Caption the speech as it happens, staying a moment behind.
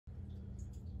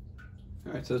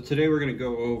All right, so today we're going to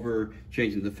go over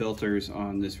changing the filters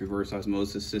on this reverse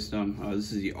osmosis system.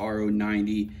 This is the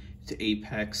RO90 to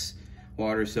Apex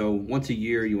water. So once a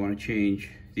year you want to change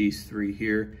these three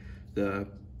here, the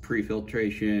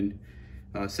pre-filtration,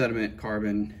 sediment,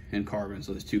 carbon, and carbon.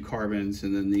 So there's two carbons,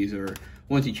 and then these are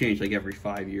ones you change like every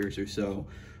 5 years or so.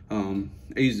 I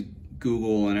use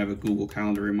Google, and I have a Google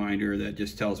Calendar reminder that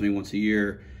just tells me once a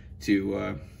year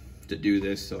to do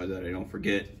this so that I don't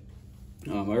forget.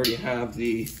 I already have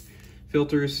the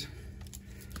filters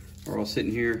are all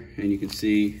sitting here, and you can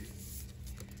see,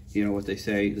 you know, what they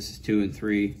say. This is 2 and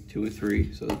 3, 2 and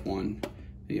 3. So there's 1,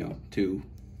 2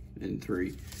 and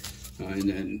 3. And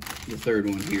then the third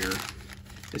one here,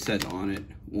 it says on it,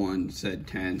 1 said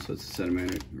 10, so it's a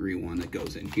sedimentary one that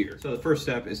goes in here. So the first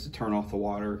step is to turn off the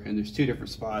water, and there's 2 different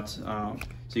spots. So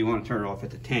you want to turn it off at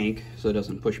the tank so it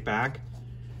doesn't push back.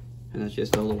 And that's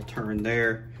just a little turn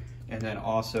there. And then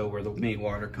also where the main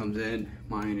water comes in,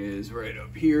 mine is right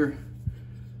up here.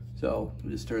 So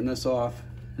just turn this off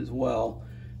as well.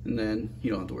 And then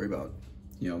you don't have to worry about,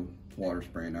 water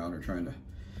spraying out or trying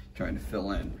to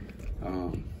fill in.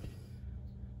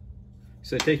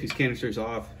 So take these canisters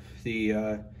off.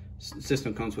 The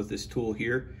system comes with this tool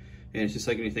here, and it's just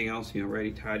like anything else,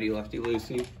 righty, tighty, lefty,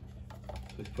 loosey.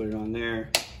 Just put it on there,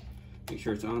 make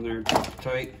sure it's on there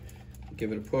tight,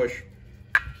 give it a push,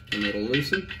 and it'll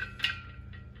loosen.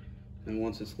 And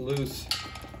once it's loose,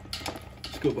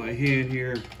 just go by hand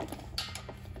here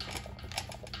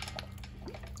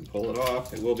and pull it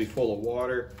off. It will be full of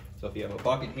water, so if you have a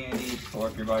bucket handy, or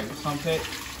if you're by your sump pit,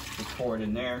 just pour it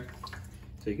in there.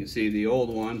 So you can see the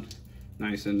old one,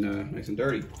 nice and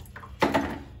dirty.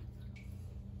 Now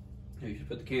you should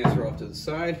put the canister off to the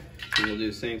side, and we'll do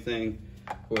the same thing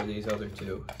for these other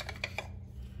 2.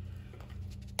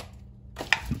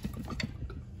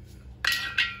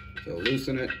 So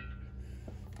loosen it,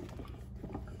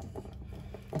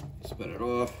 spin it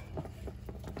off.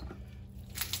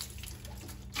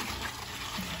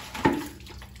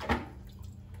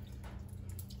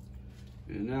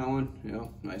 And that one,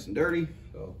 nice and dirty.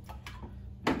 So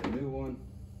a new one.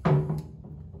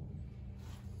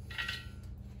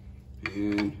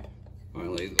 And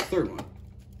finally the third one.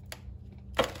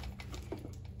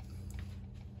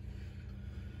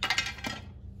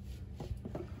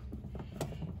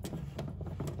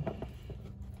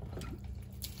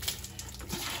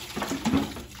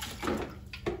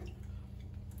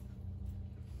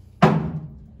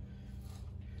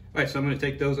 All right, so I'm going to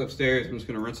take those upstairs. I'm just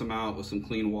going to rinse them out with some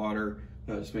clean water.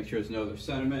 Just make sure there's no other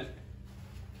sediment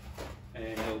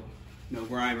and no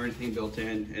grime or anything built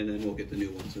in, and then we'll get the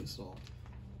new ones installed.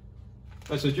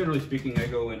 All right, so generally speaking, I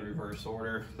go in reverse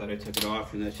order that I took it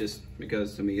off, and that's just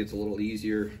because to me it's a little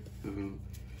easier to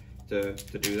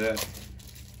do that.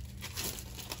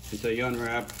 And so you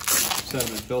unwrap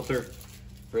sediment filter.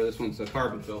 For this one's the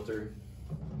carbon filter.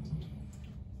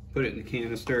 Put it in the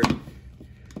canister.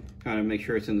 Kind of make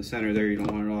sure it's in the center there, you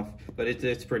don't want it off. But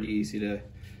it's pretty easy to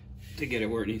get it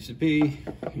where it needs to be.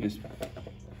 You just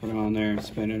put it on there and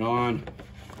spin it on.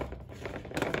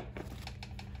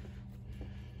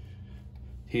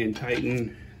 Hand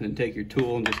tighten, then take your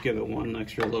tool and just give it one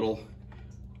extra little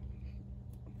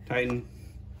tighten.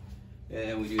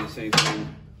 And we do the same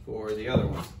thing for the other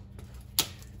one.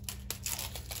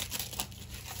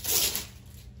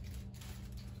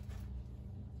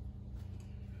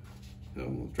 So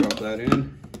we'll drop that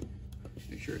in,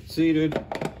 make sure it's seated,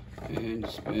 and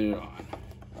spin it on.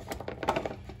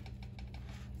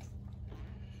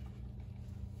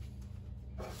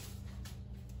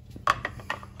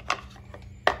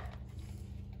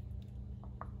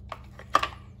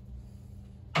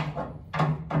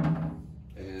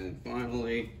 And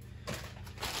finally,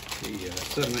 the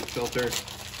sediment filter.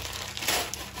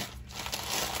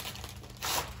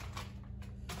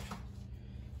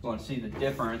 You want to see the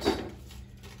difference.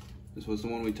 This was the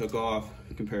one we took off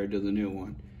compared to the new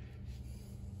one.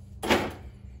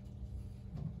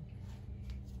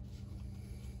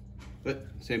 But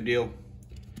same deal,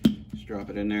 just drop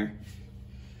it in there.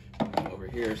 Over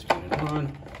here, spin it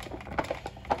on.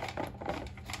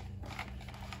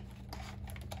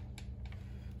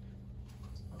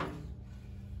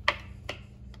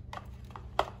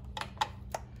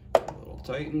 A little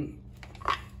tighten.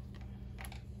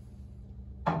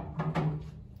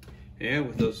 And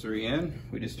with those 3 in,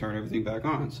 we just turn everything back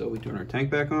on. So we turn our tank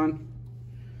back on,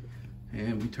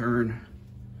 and we turn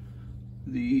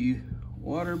the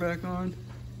water back on.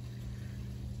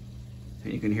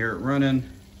 And you can hear it running.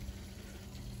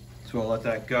 So I'll let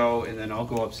that go, and then I'll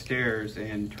go upstairs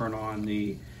and turn on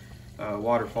the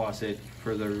water faucet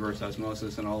for the reverse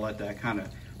osmosis, and I'll let that kind of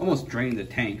almost drain the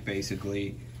tank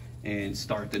basically. and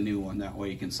start the new one. That way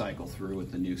you can cycle through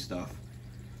with the new stuff.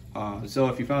 So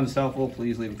if you found this helpful,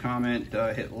 please leave a comment,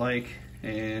 hit like,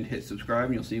 and hit subscribe,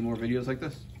 and you'll see more videos like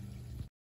this.